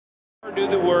Do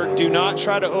the work. Do not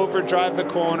try to overdrive the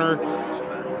corner.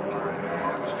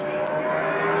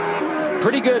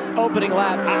 Pretty good opening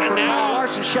lap. Now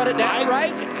Larson shut it down,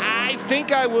 right? I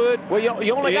think I would. Well,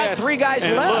 you only got 3 guys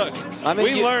left. Look, I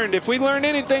mean, if we learned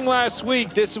anything last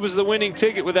week, this was the winning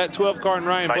ticket with that 12 car and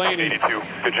Ryan Blaney. 82.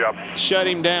 Good job. Shut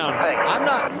him down.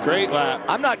 Great lap.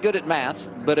 I'm not good at math,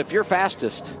 but if you're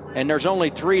fastest and there's only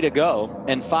 3 to go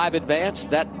and 5 advance,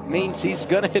 that means he's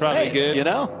going to hit pace, good. You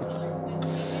know?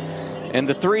 And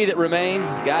the 3 that remain,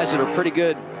 guys that are pretty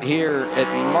good here at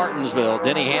Martinsville: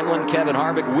 Denny Hamlin, Kevin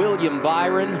Harvick, William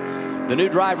Byron, the new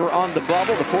driver on the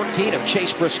bubble, the 14 of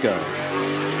Chase Briscoe.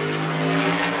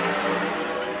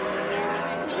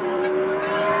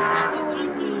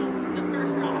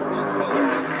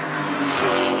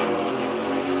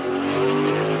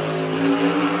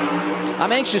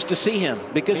 I'm anxious to see him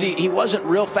because he wasn't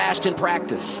real fast in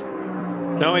practice.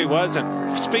 No, he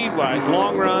wasn't. Speed-wise,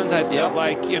 long runs, I felt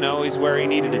like, you know, he's where he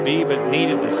needed to be, but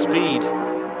needed the speed.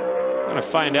 I'm going to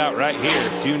find out right here.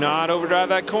 Do not overdrive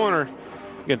that corner.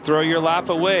 You can throw your lap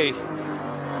away.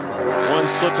 One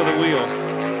slip of the wheel.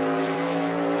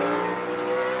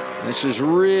 This is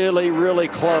really, really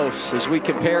close as we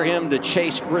compare him to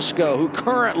Chase Briscoe, who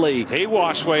currently he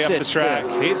washed way up the track.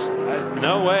 He's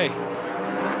no way.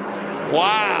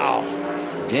 Wow.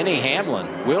 Denny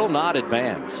Hamlin will not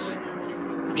advance.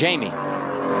 Jamie.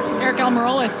 Eric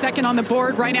Almirola is second on the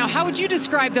board right now. How would you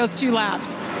describe those 2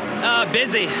 laps?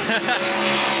 Busy.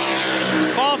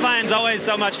 Qualifying's always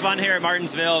so much fun here at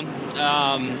Martinsville,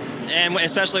 and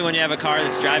especially when you have a car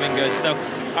that's driving good. So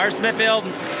our Smithfield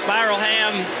Spiral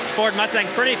Ham Ford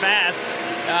Mustang's pretty fast.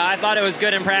 I thought it was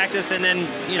good in practice, and then,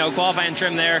 you know, qualifying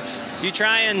trim there. You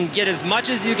try and get as much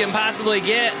as you can possibly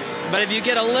get, but if you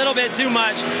get a little bit too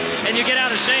much and you get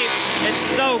out of shape, it's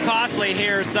so costly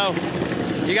here. So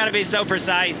you got to be so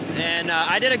precise, and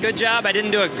I did a good job. I didn't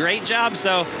do a great job,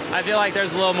 so I feel like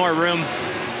there's a little more room.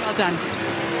 Well done.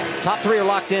 Top 3 are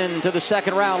locked in to the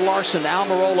second round. Larson,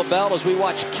 Almirola, Bell, as we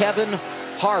watch Kevin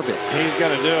Harvick. He's got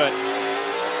to do it.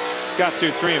 Got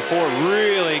through 3 and 4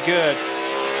 really good.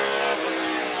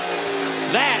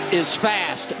 That is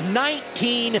fast.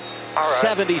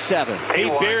 1977. He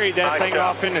buried that thing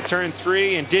off into turn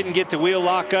 3 and didn't get the wheel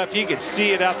lock up. You could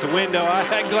see it out the window.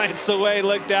 I glanced away,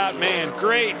 looked out. Man,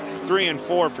 great 3 and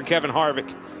 4 for Kevin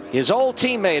Harvick. His old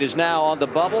teammate is now on the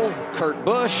bubble, Kurt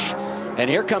Busch. And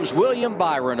here comes William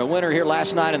Byron, a winner here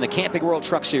last night in the Camping World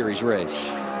Truck Series race.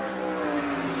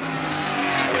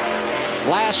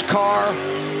 Last car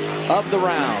of the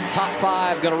round. Top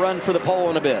 5 going to run for the pole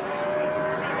in a bit.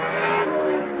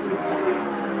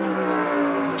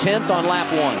 10th on lap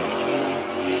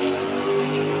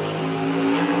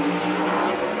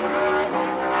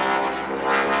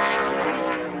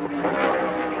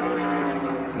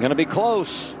 1. Going to be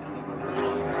close.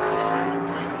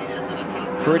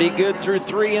 Pretty good through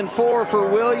 3 and 4 for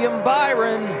William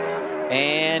Byron.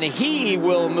 And he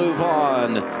will move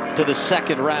on to the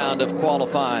second round of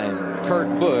qualifying.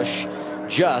 Kurt Busch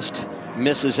just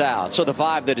misses out. So the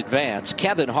 5 that advance: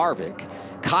 Kevin Harvick,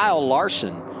 Kyle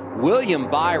Larson, William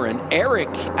Byron, Eric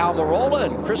Almirola,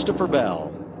 and Christopher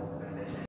Bell.